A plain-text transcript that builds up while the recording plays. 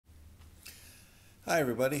Hi,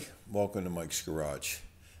 everybody. Welcome to Mike's Garage.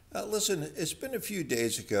 Listen, it's been a few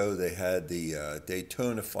days ago they had the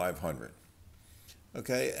Daytona 500.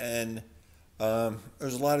 Okay, and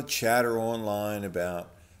there's a lot of chatter online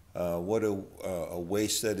about what a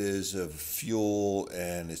waste that is of fuel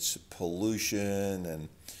and its pollution. And,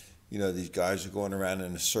 you know, these guys are going around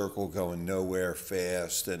in a circle going nowhere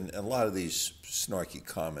fast, and a lot of these snarky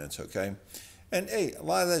comments, okay? And hey, a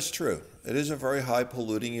lot of that's true. It is a very high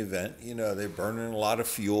polluting event. You know, they're burning a lot of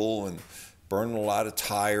fuel and burning a lot of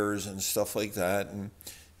tires and stuff like that. And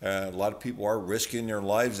a lot of people are risking their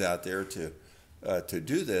lives out there to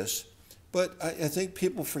do this. But I think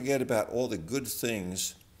people forget about all the good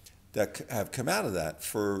things that have come out of that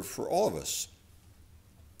for all of us.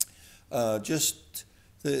 Just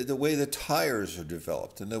the way the tires are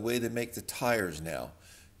developed and the way they make the tires now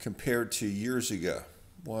compared to years ago.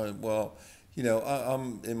 Well, you know,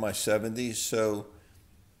 I'm in my 70s, so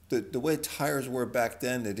the way tires were back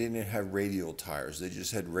then, they didn't have radial tires. They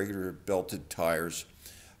just had regular belted tires,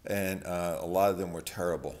 and a lot of them were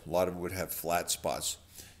terrible. A lot of them would have flat spots.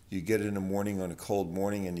 You get in the morning on a cold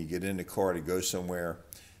morning and you get in the car to go somewhere.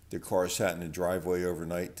 The car sat in the driveway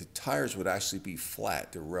overnight. The tires would actually be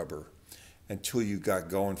flat, the rubber, until you got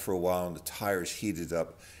going for a while and the tires heated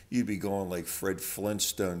up. You'd be going like Fred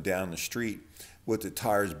Flintstone down the street with the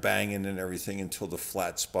tires banging and everything until the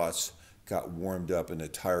flat spots got warmed up and the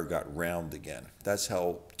tire got round again. That's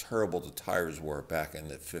how terrible the tires were back in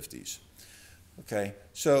the 50s. Okay,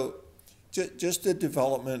 so just the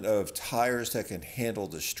development of tires that can handle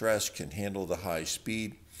the stress, can handle the high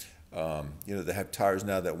speed. You know, they have tires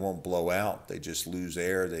now that won't blow out. They just lose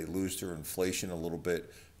air. They lose their inflation a little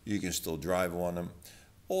bit. You can still drive on them.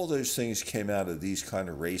 All those things came out of these kind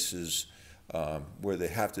of races where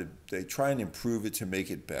they try and improve it to make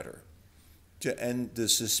it better. And the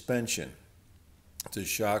suspension, the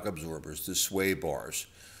shock absorbers, the sway bars,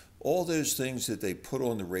 all those things that they put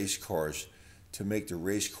on the race cars to make the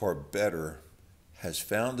race car better has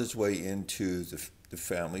found its way into the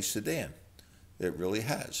family sedan. It really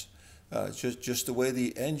has. Just the way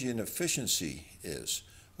the engine efficiency is.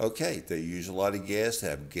 Okay, they use a lot of gas, they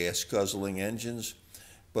have gas guzzling engines,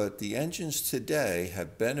 but the engines today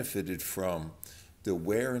have benefited from the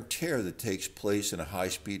wear and tear that takes place in a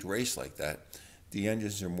high-speed race like that. The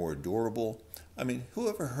engines are more durable. I mean, who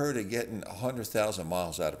ever heard of getting 100,000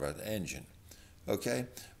 miles out of an engine? Okay,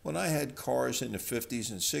 when I had cars in the 50s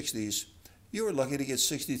and 60s, you were lucky to get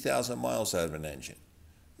 60,000 miles out of an engine.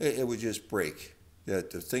 It would just break. The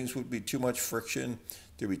things would be too much friction,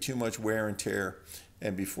 there'd be too much wear and tear,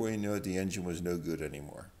 and before you know it, the engine was no good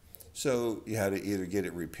anymore. So you had to either get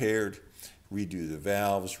it repaired, redo the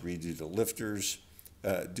valves, redo the lifters,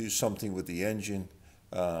 do something with the engine.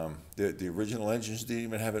 The original engines didn't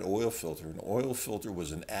even have an oil filter. An oil filter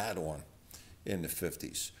was an add-on in the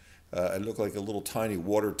 50s. It looked like a little tiny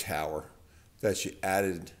water tower that you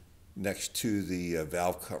added next to the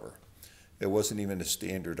valve cover. It wasn't even a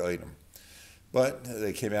standard item. But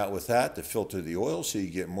they came out with that to filter the oil so you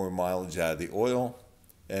get more mileage out of the oil.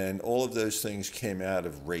 And all of those things came out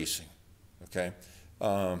of racing, okay?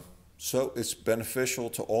 So it's beneficial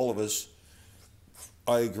to all of us.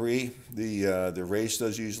 I agree, the race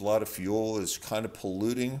does use a lot of fuel. It's kind of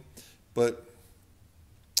polluting, but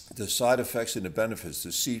the side effects and the benefits,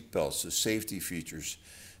 the seat belts, the safety features,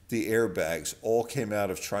 the airbags, all came out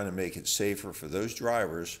of trying to make it safer for those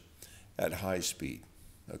drivers at high speed,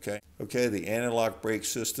 okay? Okay, the anti-lock brake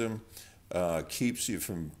system keeps you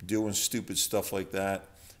from doing stupid stuff like that.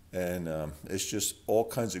 And it's just all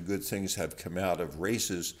kinds of good things have come out of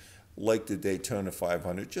races like the Daytona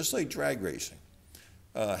 500, just like drag racing.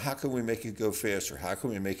 How can we make it go faster? How can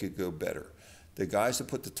we make it go better? The guys that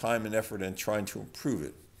put the time and effort in trying to improve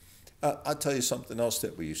it. I'll tell you something else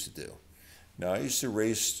that we used to do. Now, I used to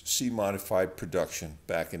race C-modified production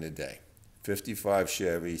back in the day. 55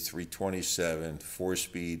 Chevy, 327,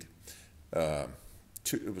 4-speed.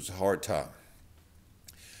 It was a hard time.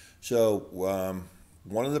 So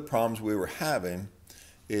one of the problems we were having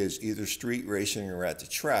is either street racing or at the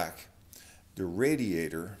track, the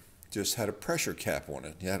radiator just had a pressure cap on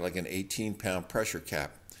it. You had like an 18-pound pressure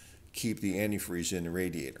cap, keep the antifreeze in the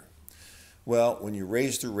radiator. Well, when you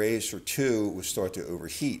raised the race or two, it would start to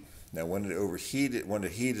overheat. Now, when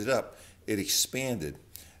it heated up, it expanded.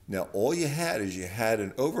 Now, all you had is you had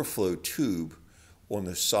an overflow tube on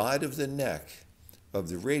the side of the neck of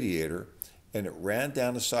the radiator, and it ran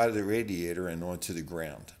down the side of the radiator and onto the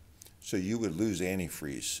ground. So you would lose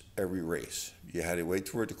antifreeze every race. You had to wait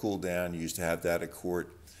for it to cool down. You used to have that a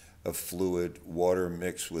quart of fluid, water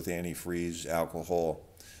mixed with antifreeze, alcohol,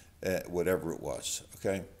 whatever it was,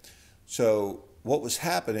 okay? So what was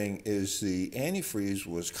happening is the antifreeze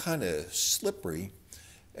was kind of slippery,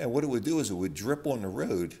 and what it would do is it would drip on the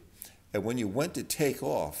road, and when you went to take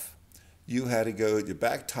off, you had to go, the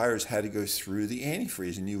back tires had to go through the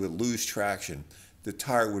antifreeze, and you would lose traction. The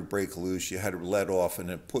tire would break loose, you had to let off and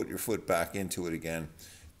then put your foot back into it again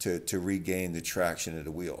to regain the traction of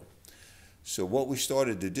the wheel. So what we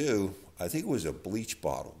started to do, I think it was a bleach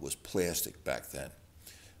bottle, it was plastic back then.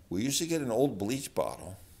 We used to get an old bleach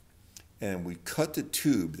bottle, and we cut the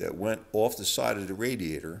tube that went off the side of the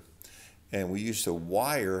radiator, and we used to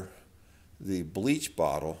wire the bleach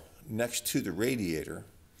bottle next to the radiator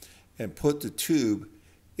and put the tube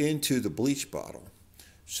into the bleach bottle.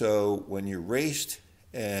 So when you raced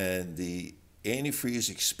and the antifreeze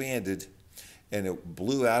expanded and it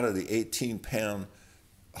blew out of the 18-pound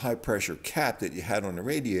high-pressure cap that you had on the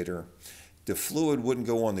radiator, the fluid wouldn't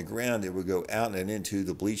go on the ground, it would go out and into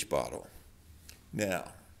the bleach bottle. Now,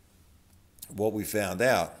 what we found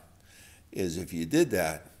out is if you did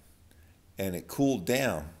that and it cooled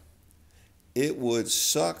down, it would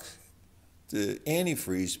suck the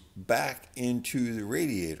antifreeze back into the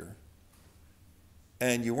radiator,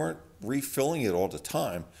 and you weren't refilling it all the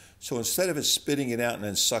time. So instead of it spitting it out and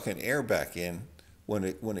then sucking air back in when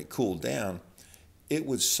it cooled down, it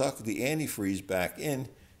would suck the antifreeze back in,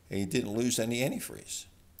 and you didn't lose any antifreeze.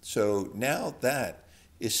 So now that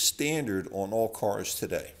is standard on all cars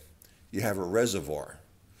today. You have a reservoir,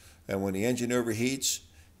 and when the engine overheats,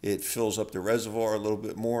 it fills up the reservoir a little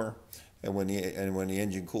bit more, and when the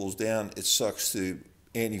engine cools down, it sucks the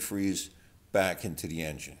antifreeze back into the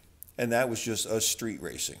engine. And that was just us street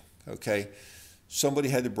racing, okay? Somebody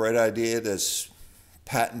had the bright idea to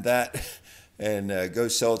patent that and go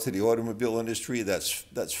sell it to the automobile industry. That's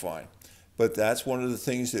fine. But that's one of the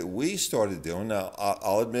things that we started doing. Now,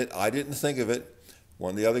 I'll admit, I didn't think of it.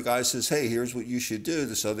 One of the other guys says, hey, here's what you should do.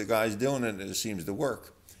 This other guy's doing it, and it seems to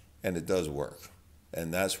work. And it does work.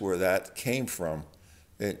 And that's where that came from,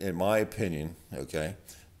 in my opinion, okay?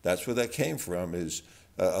 That's where that came from, is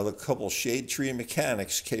a couple shade tree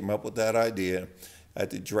mechanics came up with that idea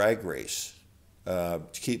at the drag race to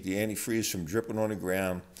keep the antifreeze from dripping on the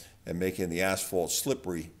ground and making the asphalt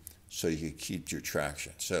slippery so you could keep your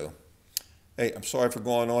traction. So, hey, I'm sorry for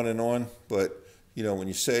going on, but you know, when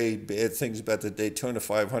you say bad things about the Daytona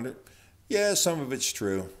 500, yeah, some of it's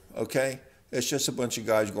true, okay? It's just a bunch of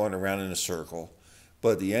guys going around in a circle.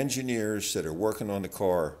 But the engineers that are working on the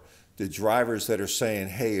car, the drivers that are saying,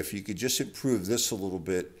 hey, if you could just improve this a little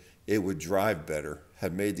bit, it would drive better,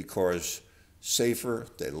 have made the cars safer,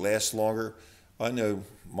 they last longer. I know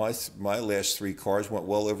my last 3 cars went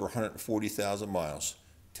well over 140,000 miles.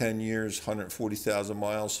 10 years, 140,000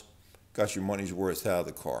 miles, got your money's worth out of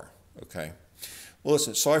the car, okay? Well,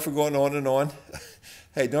 listen, sorry for going on.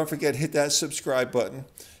 Hey, don't forget, hit that subscribe button.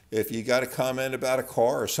 If you got a comment about a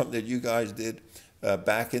car or something that you guys did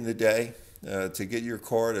back in the day to get your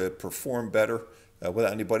car to perform better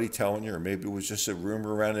without anybody telling you, or maybe it was just a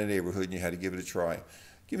rumor around the neighborhood and you had to give it a try,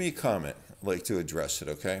 give me a comment. I'd like to address it,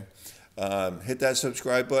 okay? Hit that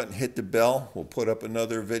subscribe button, hit the bell. We'll put up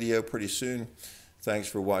another video pretty soon. Thanks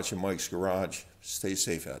for watching Mike's Garage. Stay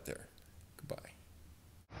safe out there.